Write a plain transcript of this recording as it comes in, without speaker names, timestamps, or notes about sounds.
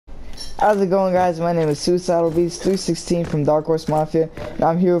How's it going, guys? My name is Suicidal Beast 316 from Dark Horse Mafia, and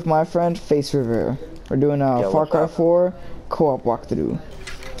I'm here with my friend Faceriver. We're doing a Far Cry 4 co-op walkthrough.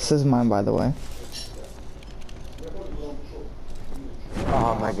 This is mine, by the way.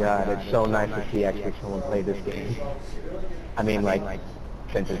 Oh my god, it's so nice to see actually someone play this game. I mean, like,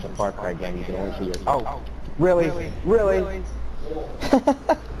 since it's a Far Cry game, you can only see your... Oh, really? Really?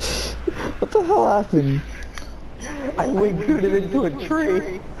 What the hell happened? I winged it into a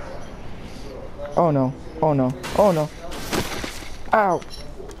tree. Oh no, oh no, oh no. Ow.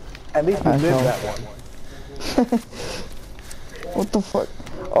 At least we lived that one. What the fuck?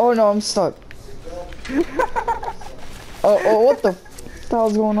 Oh no, I'm stuck. Oh, what the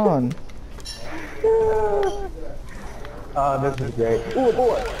hell's going on? Oh, this is great. Ooh, a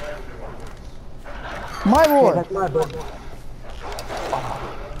boy. My boy. Yeah, that's my boy.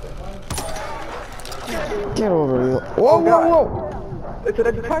 Get over here. Whoa, whoa, whoa. It's an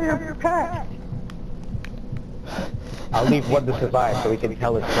entire pack. I'll leave one to survive so he can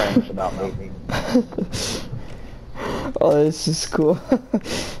tell his friends about me. Oh, this is cool.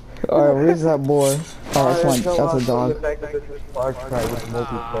 Alright, where's that boy? Oh, that's one. That's a dog. Far Cry with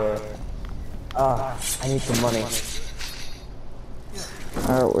multiplayer. I need some money.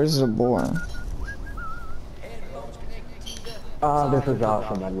 Alright, where's the boy? Oh, this is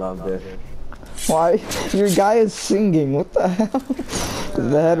awesome. I love this. Why? Your guy is singing. What the hell?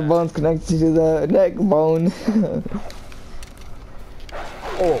 The head bone's connected to the neck bone.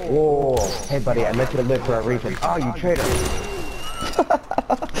 Oh, whoa. Hey, buddy, I let you live for a reason. Oh, you traitor.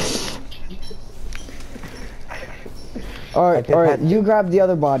 Alright, you grab the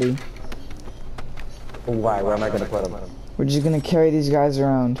other body. Why? Where am I going to put him? We're just gonna carry these guys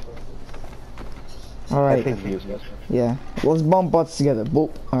around. Alright. I think useless. Yeah. Let's bump butts together.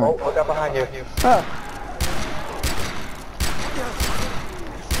 Boop. Alright. Oh, look up behind you. Ah.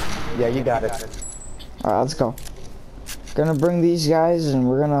 Yeah, you got it. Alright, let's go. Gonna bring these guys and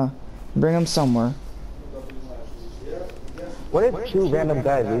we're gonna bring them somewhere. What if two random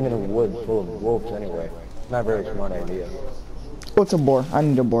guys living in a woods full of wolves anyway? Not a very smart idea. What's a boar? I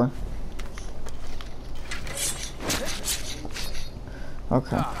need a boar.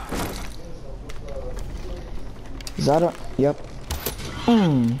 Okay. Is that a... Yep.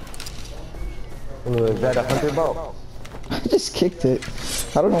 Ooh, is that a hunter bow? I just kicked it.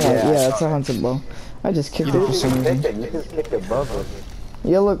 I don't know why. Yeah, it's a hunter bow. I just kicked it for some reason. You just kicked it above it.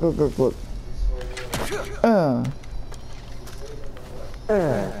 Yeah, look. Oh,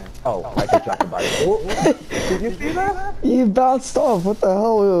 I just dropped the body. Did you see that? You bounced off. What the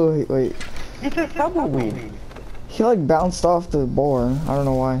hell? Wait. It's a tumbleweed. He like bounced off the boar. I don't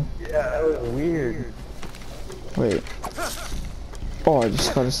know why. Yeah, that was weird. Wait. Oh, I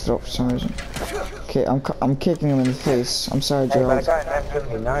just got his throat for some reason. Okay, I'm kicking him in the face. I'm sorry, Hey, Gerald. but I got an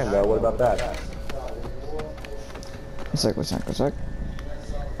M79 though. What about that? One sec.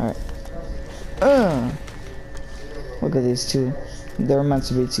 Alright. Look at these two. They're meant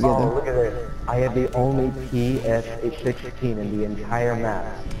to be together. Oh, look at this. I have the only PS16 in the entire map.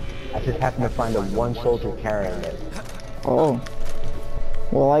 I just happened to find the one soldier carrying it. Oh.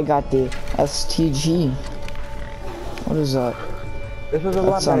 Well, I got the STG. What is that? This is a That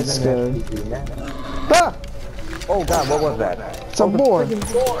lot better sounds than scary. STG, man. Ah! Oh god, what was that? It's a boar.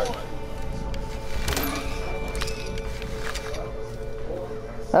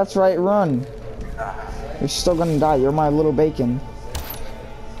 That's right, run. You're still gonna die. You're my little bacon.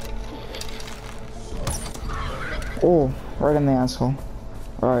 Oh, right in the asshole.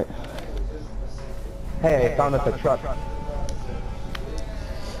 Alright. Hey, I found us a truck.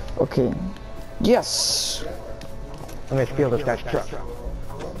 Okay. Yes! I'm gonna steal this guy's truck.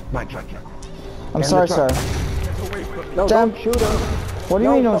 My truck. I'm sorry, sir. No, Damn. don't shoot him. What do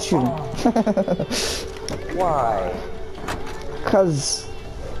you mean don't shoot him? Why? Cause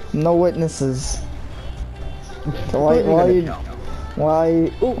no witnesses. Why Ooh, are you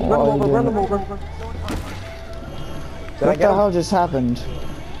run doing him over. What the hell just happened?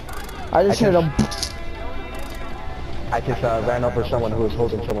 I just hit him. I just ran over someone who was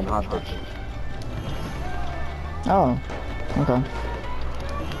holding someone hostage. Oh. Okay.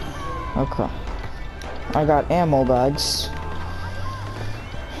 I got ammo bags.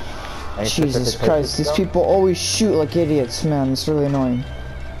 Jesus Christ, these people always shoot like idiots, man. It's really annoying.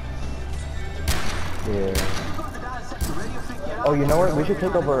 Yeah. Oh, you know what? We should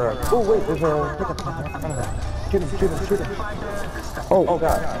take over. Oh wait, there's a. Shoot him. Oh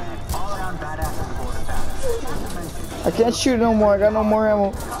god. I can't shoot no more. I got no more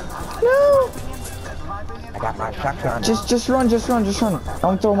ammo. No. I got my shotgun. Just run.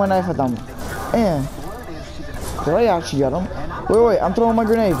 I'm throwing my knife at them. And did I actually get him? Wait, I'm throwing my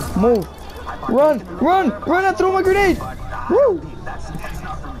grenade. Move. Run, I throw my grenade. Woo.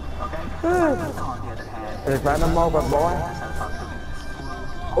 There's random over, boy.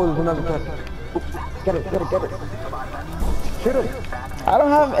 Oh, there's another truck. Get it. Shoot him. I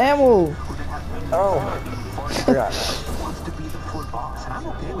don't have ammo. Oh. Yeah.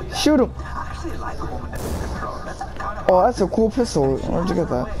 Shoot him. Oh, that's a cool pistol. Where'd you get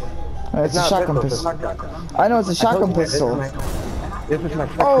that? It's a shotgun pistol. I know it's a shotgun pistol. This is my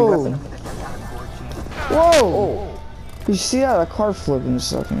Oh! Whoa! You see how that car flipped and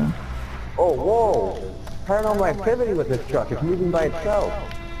stuff, you know? Oh, whoa! Paranormal activity with this truck. It's moving by itself.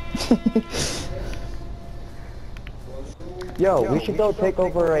 Yo, we should go take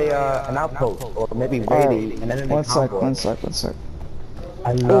over an outpost, or maybe raid an enemy convoy. One sec.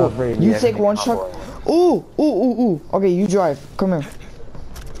 I love raiding. You take one truck. Ooh. Okay, you drive. Come here.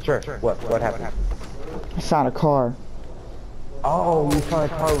 Sure. What happened? I found a car. Oh, you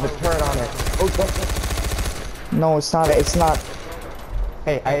found a car with a turret on it. Oh, no, it's not. It's not.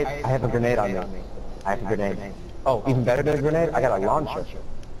 Hey, I have a grenade on me. I have a grenade. Oh, even better than a grenade, I got a launcher.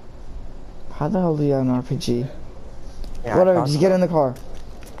 How the hell do you have an RPG? Yeah, whatever, just get in the car.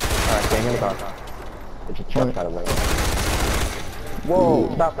 Alright, getting in the car. It's a truck out of the way. Whoa,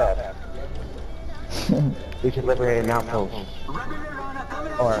 stop that. We should liberate an outpost.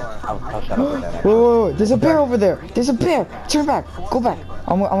 Or, I'll shut up with that. Whoa, there's a bear over there. There's a bear. Turn back. Go back.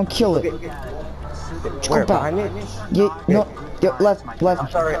 I'm gonna kill it. Where, behind me? Yeah, no. Yeah, left. I'm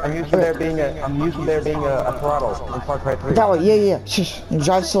sorry, I'm used to there being a throttle in Far Cry 3. That way, yeah. Shush.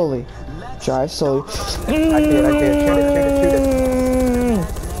 Drive slowly. I see it. Shoot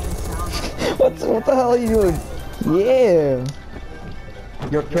it. What the hell are you doing? Yeah.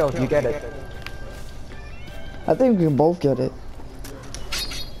 You're killed, you get it. I think we can both get it.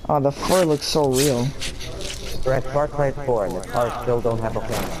 Oh, the fur looks so real. We're at Far Cry 4 and the cars still don't have a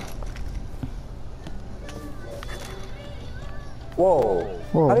camera. Whoa.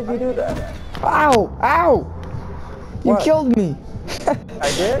 How did you do that? Ow! You killed me.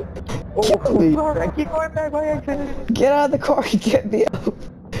 I did? Oh, Kill me. Sorry, I keep going back by accident. Get out of the car and get me out.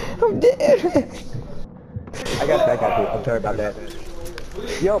 I'm dead. I got you. I'm sorry about that.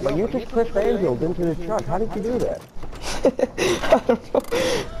 Yo, but you just Chris Angeled into the truck. How did you do that? I don't know.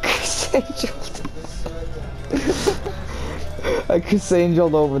 Chris Angeled. I Chris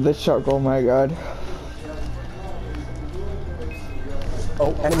Angeled over the truck. Oh my god.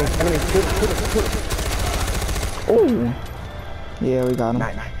 Oh, enemy. Shoot it. Oh. Yeah, we got him.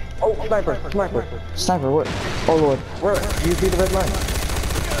 Nice. Oh, sniper. Sniper, what? Oh lord. Where? You see the red line?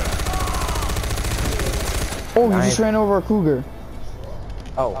 Oh, you just ran over a cougar.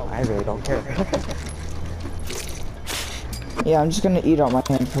 Oh, I really don't care. Yeah, I'm just gonna eat out my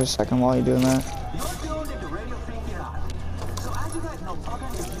hand for a second while you're doing that.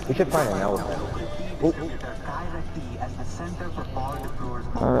 We should find an elephant.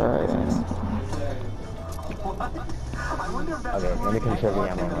 Alright. Okay, let me conserve the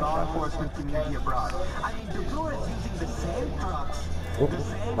ammo on my Oops.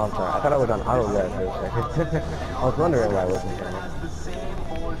 Oh, I'm sorry. I thought I was on auto red for a second. I was wondering why I wasn't doing it.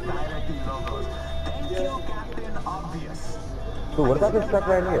 Ooh, what about this truck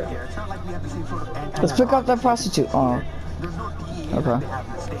right here? Let's pick up that prostitute. Oh. Okay.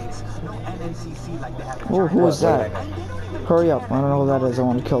 Oh, who is that? Hurry up. I don't know who that is. I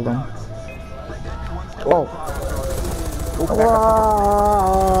want to kill them. Oh.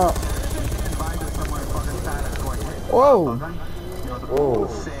 Whoa. Oh.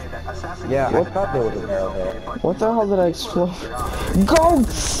 Yeah, I thought there was a barrel there. What the hell did I explode?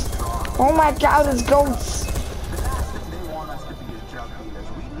 Goats! Oh my god, it's goats!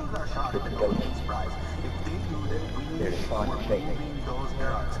 There's fun shaking.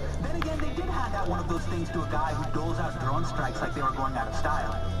 Then again, they did hand out one of those things to a guy who doles out drone strikes like they were going out of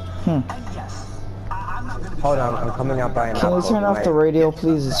style. And yes, I'm not gonna be Hold on, I'm coming out by an Can we turn off the radio,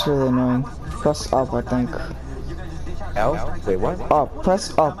 please? It's really annoying. Press up, I think. L? Wait, what? Up.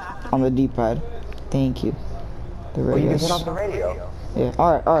 Press up on the D-pad. Thank you. The Well, you radio. can turn off the radio. Yeah.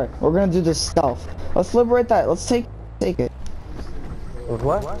 Alright. We're gonna do this stealth. Let's liberate that. Let's take it. With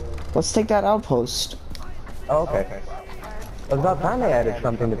what? Let's take that outpost. Oh, okay. It was about time they added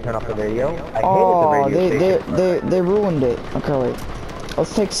something to turn off the radio. I hated Oh, the radio station. they ruined it. Okay, wait.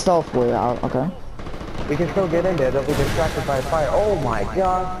 Let's take stealth way out. Okay. We can still get in there. They'll be distracted by fire. Oh my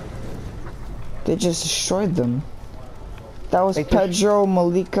god. They just destroyed them. That was Pedro,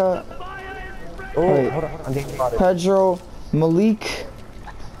 Malika. Oh, Wait. hold on. I'm getting spotted. Pedro, Malik,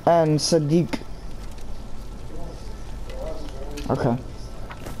 and Sadiq. Okay.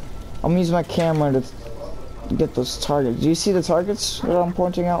 I'm gonna use my camera to get those targets. Do you see the targets that I'm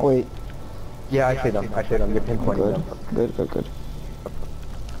pointing out? Wait. Yeah, I see them. I see them. You're pinpointing them. Good.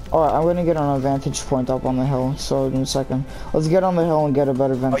 Alright, I'm gonna get on a vantage point up on the hill, so in a second. Let's get on the hill and get a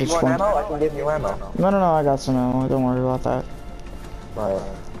better vantage you want point. ammo? I can give you ammo. No, I got some ammo. Don't worry about that.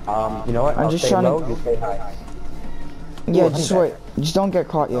 Alright. You know what? I'm just trying to... You stay high. Yeah, just wait. Just don't get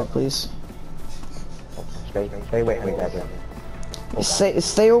caught yet, please. Stay away, honey badger.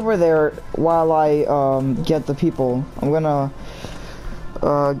 Stay over there while I get the people. I'm gonna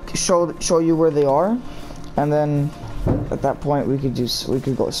show you where they are, and then at that point we could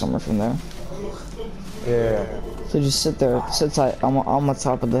go somewhere from there. Yeah. So just sit there, sit tight. I'm on the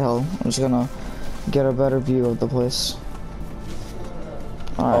top of the hill. I'm just gonna get a better view of the place.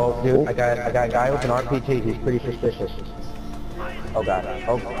 All right. Oh, dude, I got a guy with an RPG. He's pretty suspicious. Oh god.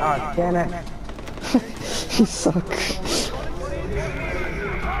 Oh, damn it. You suck.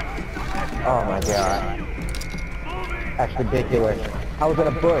 Oh my god. That's ridiculous. I was in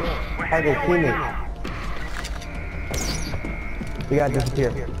a bush. How did they see me? We gotta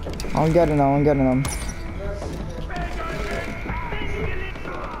disappear. I'm getting them.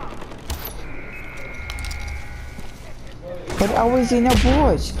 But I was in a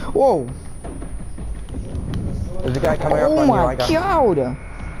bush. Whoa. There's a guy coming up on you. Oh my god.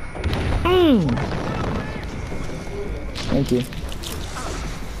 Thank you.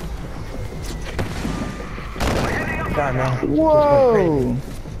 God, man. Whoa.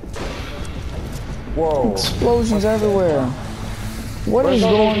 Whoa. Explosions everywhere. What is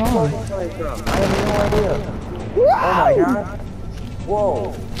going on? I have no idea. Whoa. Oh my god.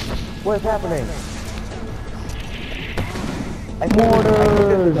 Whoa. What is happening?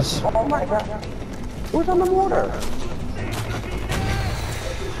 Mortars. Oh my god. Who's on the mortar?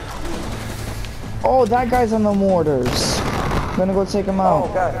 Oh, that guy's on the mortars. I'm gonna go take him out.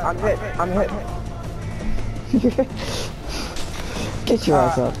 Oh god, I'm hit. Get your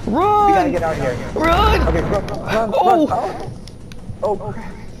ass up. Run! We gotta get out of here. Run! Okay, run. Oh! Oh.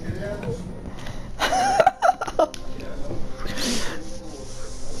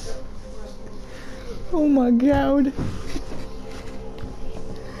 Oh my god.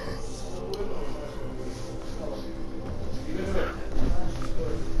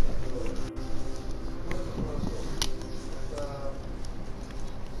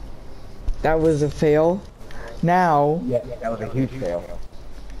 That was a fail. Now, Yeah, that was a huge fail.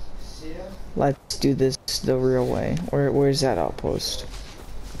 let's do this the real way. Where's that outpost?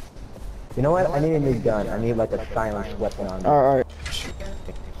 You know what? I need a new gun. I need like a silenced weapon on me. Alright.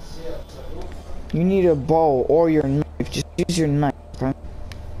 You need a bow or your knife. Just use your knife, okay?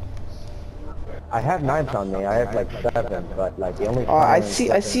 I have knives on me. I have like 7, but like the only. I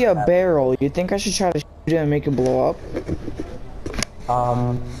see a barrel. You think I should try to shoot it and make it blow up?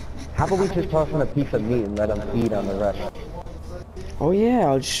 How about we just toss him a piece of meat and let him feed on the rest? Oh yeah,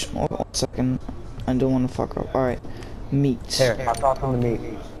 I'll just hold on a second. I don't want to fuck up. Alright. Meat. Here, I'll toss him the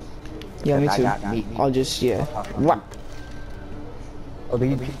meat. Yeah, me I too. got meat. I'll just, yeah. Whack. Oh,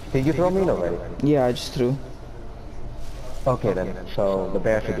 did you throw meat already? Yeah, I just threw. Okay then, so the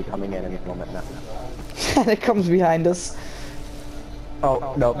bear should be coming in any moment now. And it comes behind us.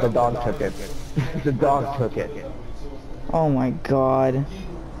 Oh, no, the dog took it. The dog took it. Oh my god.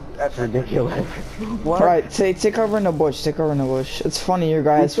 That's ridiculous. What? Alright, take cover in the bush, take cover in the bush. It's funny your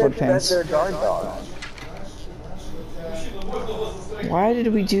guy has foot pants. That's their guard dog. Why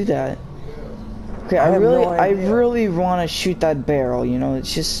did we do that? Okay, I I have really no idea. I really want to shoot that barrel, you know.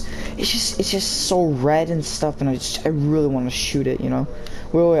 It's just so red and stuff, and I really want to shoot it, you know.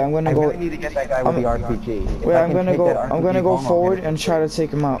 Wait, I'm gonna I go. really need to get that guy with the RPG. Wait, I'm gonna go forward and try to take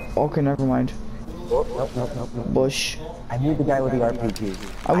him out. Okay, never mind. Oh, nope. Bush. I need the guy with the RPG.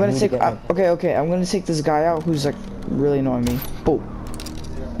 I'm gonna take. Okay. I'm gonna take this guy out who's like really annoying me. Oh,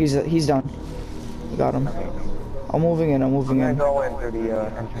 he's done. Got him. I'm moving in. I'm gonna go in through the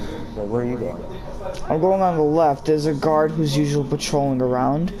entrance. So where are you going? I'm going on the left. There's a guard who's usually patrolling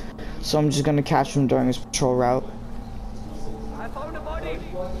around, so I'm just gonna catch him during his patrol route. I found a body.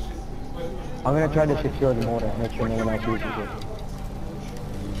 I'm gonna try to secure the mortar. Make sure no one else uses it.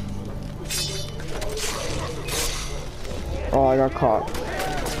 Oh, I got caught.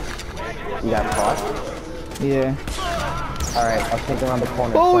 You got caught? Yeah. Alright, I'll take around the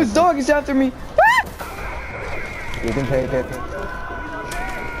corner. Oh, his dog is after me. You can take it.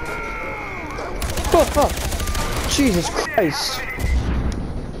 Oh. Jesus Christ.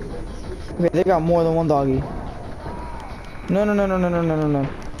 Okay, they got more than one doggy. No.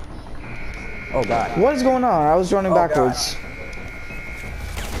 Oh god. What is going on? I was running backwards.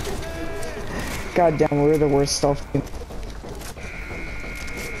 God damn, we're the worst stuff.